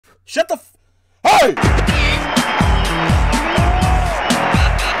Shut the f- Hey!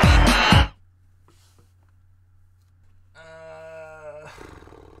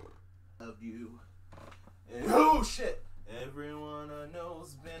 Love you. Oh shit! Everyone I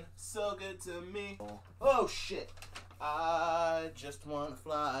know's been so good to me. Oh shit! I just wanna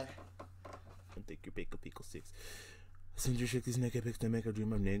fly. Take your pickle 6. Send your chick these naked pics to make her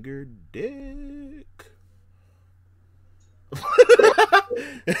dream of nigger dick.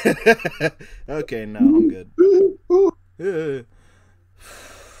 Okay, no, I'm good.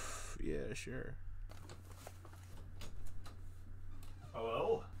 Yeah, sure.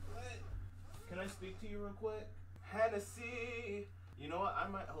 Hello? Can I speak to you real quick? Hennessy! You know what? I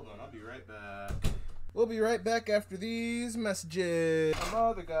might. Hold on, I'll be right back. We'll be right back after these messages. My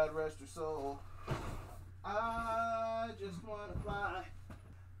mother, God rest her soul. I just wanna fly.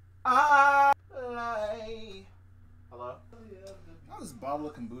 I lie. Hello? I have this bottle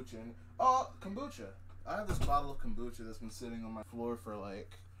of kombucha. Kombucha. I have this bottle of kombucha that's been sitting on my floor for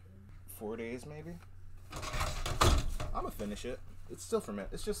like 4 days, maybe. I'm gonna finish it. It's still ferment.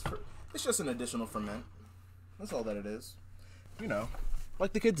 It's just an additional ferment. That's all that it is. You know,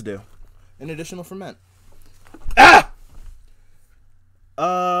 like the kids do. An additional ferment.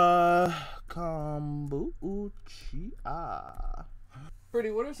 Ah! Kombucha.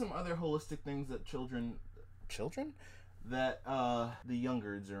 Pretty, what are some other holistic things that children that the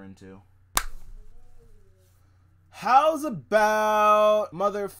youngers are into? How's about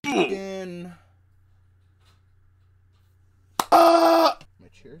motherfucking my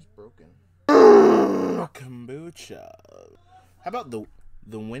chair's broken. Kombucha. How about the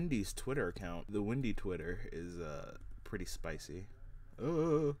Wendy's Twitter account? The Wendy Twitter is pretty spicy.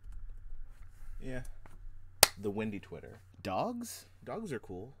 Oh. Yeah. The Wendy Twitter. Dogs? Dogs are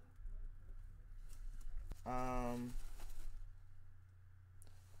cool.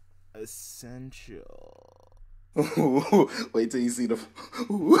 Essential. Wait till you see the.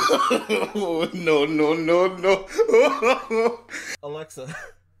 No. Alexa,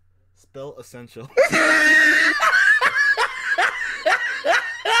 spell essential. Look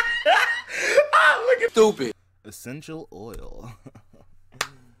at stupid. Essential oil.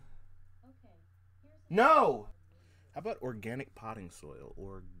 No. How about organic potting soil?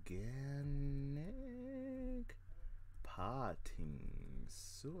 Organic potting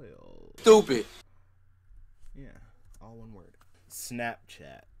soil. Stupid. Yeah, all one word.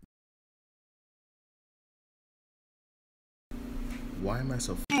 Snapchat. Why am I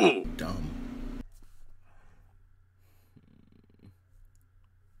so dumb?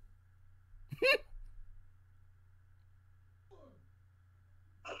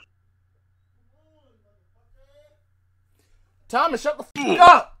 Thomas, shut the f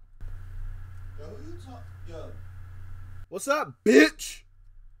up! Yo, who you talk? Yo. What's up, bitch?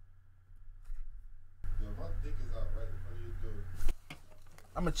 Yo, my dick is out right in front of your door.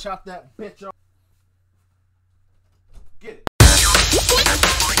 I'm gonna chop that bitch off. Get it.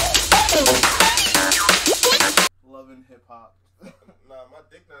 Loving hip hop. Nah, my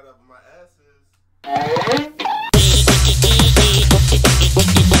dick not up, but my ass is.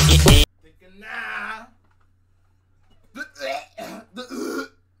 Thinking nah.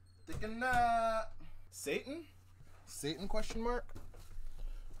 Thinking nah. Satan? Satan question mark?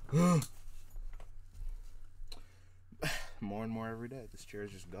 More and more every day. This chair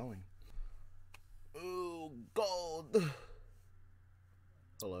is just going. Ooh, gold.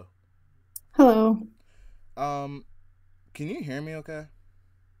 Hello. Hello. Can you hear me okay?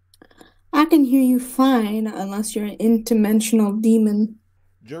 I can hear you fine unless you're an interdimensional demon.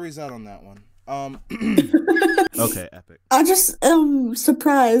 Jury's out on that one. Okay, epic. I just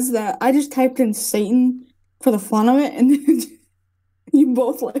surprised that I just typed in Satan for the fun of it, and then you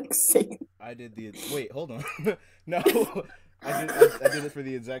both like Satan. I did the wait. Hold on. No, I did it for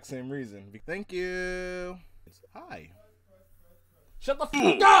the exact same reason. Thank you. Hi. Shut the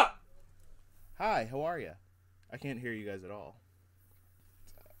f up. Hi. How are you? I can't hear you guys at all.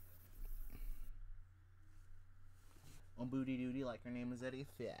 On booty duty, like her name is Eddie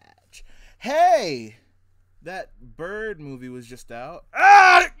Thatch. Hey, that Bird movie was just out.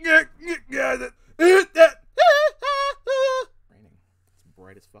 Raining. It's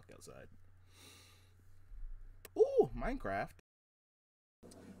bright as fuck outside. Ooh, Minecraft.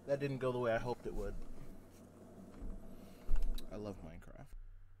 That didn't go the way I hoped it would. I love Minecraft.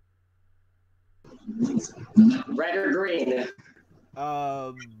 Red or green?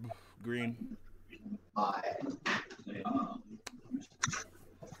 Green. Oh,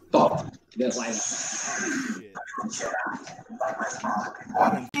 good line. Oh, shit. I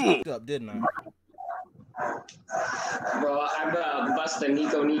done f***ed up, didn't I? bro. I'm busting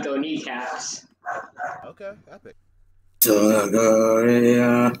Nico kneecaps. Okay, epic.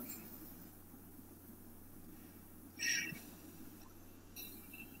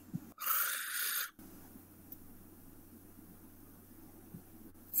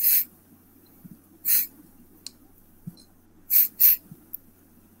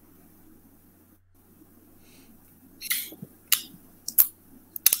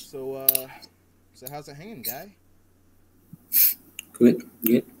 So how's it hanging, guy? Good.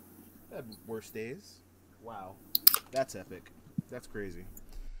 Had worse days. Wow, that's epic. That's crazy.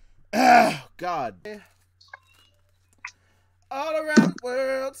 Oh, God. All around the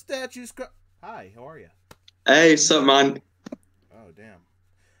world, statues. Hi, how are you? Hey, what's up, man? Oh, damn.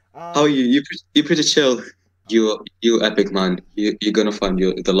 How are you? You pretty chill. You epic, man. You're gonna find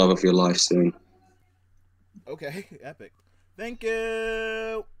the love of your life soon. Okay, epic. Thank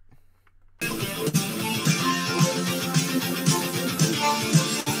you.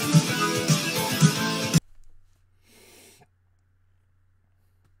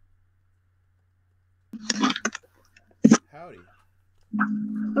 Howdy.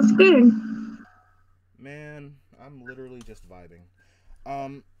 That's good. Man, I'm literally just vibing.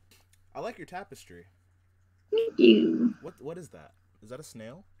 I like your tapestry. Thank you. What is that? Is that a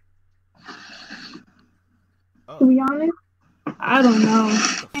snail? Oh. To be honest, I don't know.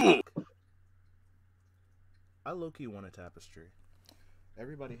 I low-key want a tapestry.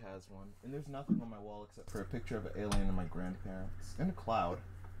 Everybody has one, and there's nothing on my wall except for a picture of an alien and my grandparents and a cloud.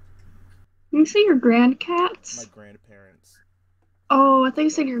 You say your grandcats? My grandparents. Oh, I think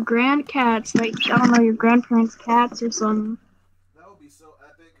you said your grandcats. Like, I don't know, your grandparents' cats or something. That would be so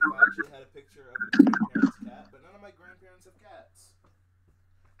epic if I actually had a picture of a grandparent's cat, but none of my grandparents have cats.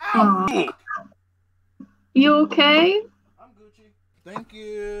 Ow! You okay? I'm Gucci. Thank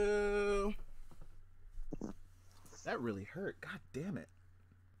you. That really hurt. God damn it.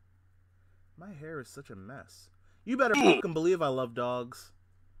 My hair is such a mess. You better fucking believe I love dogs.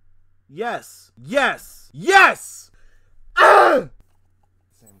 Yes. Yes. Yes. Same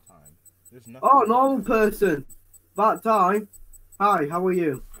time. There's nothing. Oh, normal person. About time. Hi, how are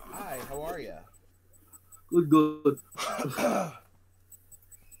you? Hi, how are ya? Good.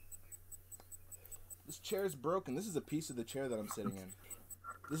 This chair is broken. This is a piece of the chair that I'm sitting in.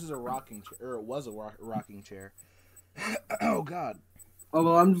 This is a rocking chair, or it was a rocking chair. Oh, God. Oh,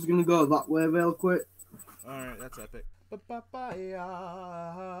 well, I'm just gonna go that way real quick. Alright, that's epic.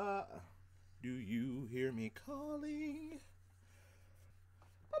 Ba-ba-ba-ya. Do you hear me calling?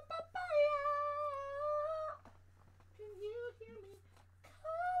 Ba-ba-ba-ya. Can you hear me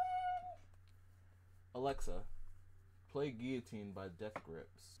calling? Alexa, play Guillotine by Death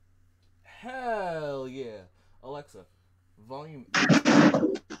Grips. Hell yeah. Alexa, volume 8.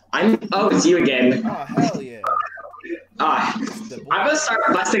 Oh, it's you again. Oh, hell yeah. I'm gonna start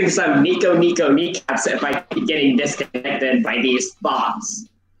busting some Nico kneecaps if I keep getting disconnected by these thoughts.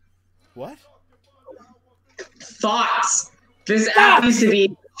 What? Thoughts! This app used to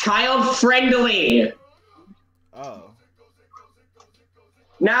be child-friendly! Oh.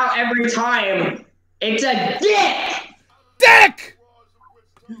 Now every time, it's a dick! Dick!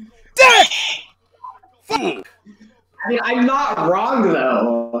 Dick! Fuck! I mean, I'm not wrong,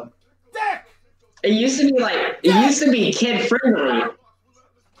 though. Dick! It used to be kid-friendly.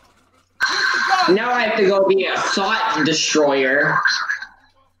 Now I have to go be a thought destroyer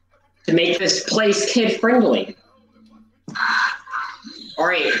to make this place kid-friendly.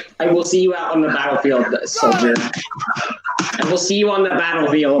 Alright, I will see you out on the battlefield, soldier. I will see you on the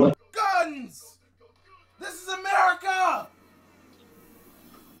battlefield. Guns! This is America!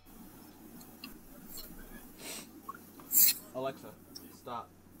 Alexa, stop.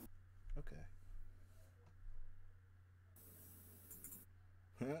 Okay.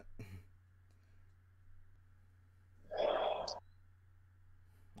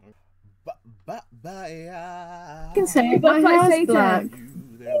 Bye. You can say it, but I say black.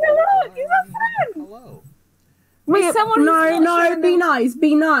 Hello. Wait, someone no, be nice,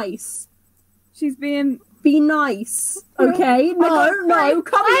 be nice. She's being. Be nice, okay? No,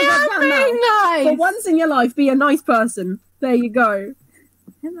 come I am being nice. For once in your life, be a nice person. There you go.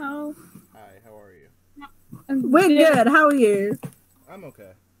 Hello. Hi, how are you? We're good. How are you? I'm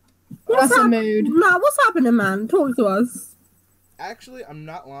okay. That's a mood. Nah, what's happening, man? Talk to us. Actually, I'm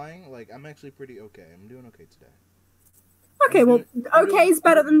not lying. Like, I'm actually pretty okay. I'm doing okay today. Okay, well, okay is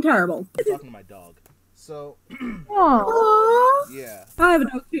better than terrible. I'm talking to my dog. So, Aww. yeah. I have a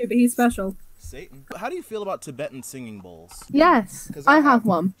dog too, but he's special. Satan. How do you feel about Tibetan singing bowls? Yes, I have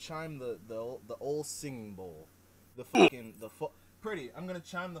one. Chime the old singing bowl. I'm gonna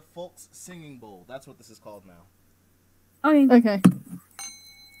chime the folks singing bowl. That's what this is called now. Okay. Okay.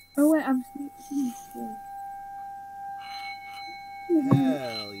 Oh wait, I'm.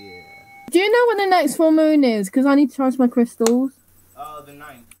 Hell yeah. Do you know when the next full moon is? Because I need to charge my crystals. The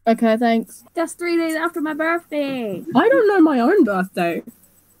 9th. Okay, thanks. Just 3 days after my birthday. I don't know my own birthday.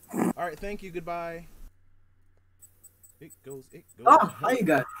 Alright, thank you, goodbye. It goes. Oh, there you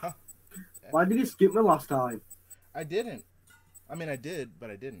go. Why did you skip me last time? I didn't. I mean, I did, but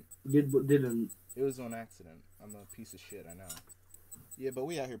I didn't. Did but didn't. It was on accident. I'm a piece of shit, I know. Yeah, but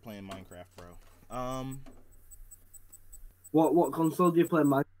we out here playing Minecraft, bro. What console do you play,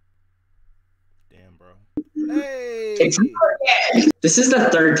 Mike? Damn, bro. Hey! This is the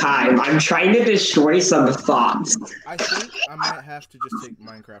 3rd time. I'm trying to destroy some thoughts. I think I might have to just take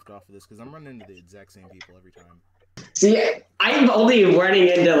Minecraft off of this because I'm running into the exact same people every time. See, I'm only running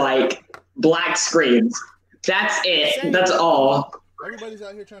into, like, black screens. That's it. That's all. Everybody's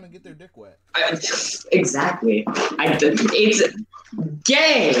out here trying to get their dick wet. Exactly. It's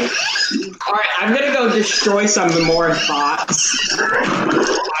gay. Alright, I'm gonna go destroy some more thoughts.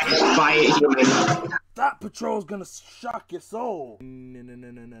 By a human. That patrol's gonna shock your soul.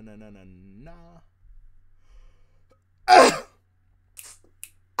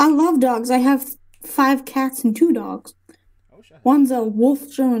 I love dogs. I have 5 cats and 2 dogs. One's a wolf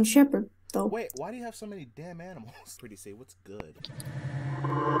German Shepherd, though. Wait, why do you have so many damn animals? Pretty say, what's good?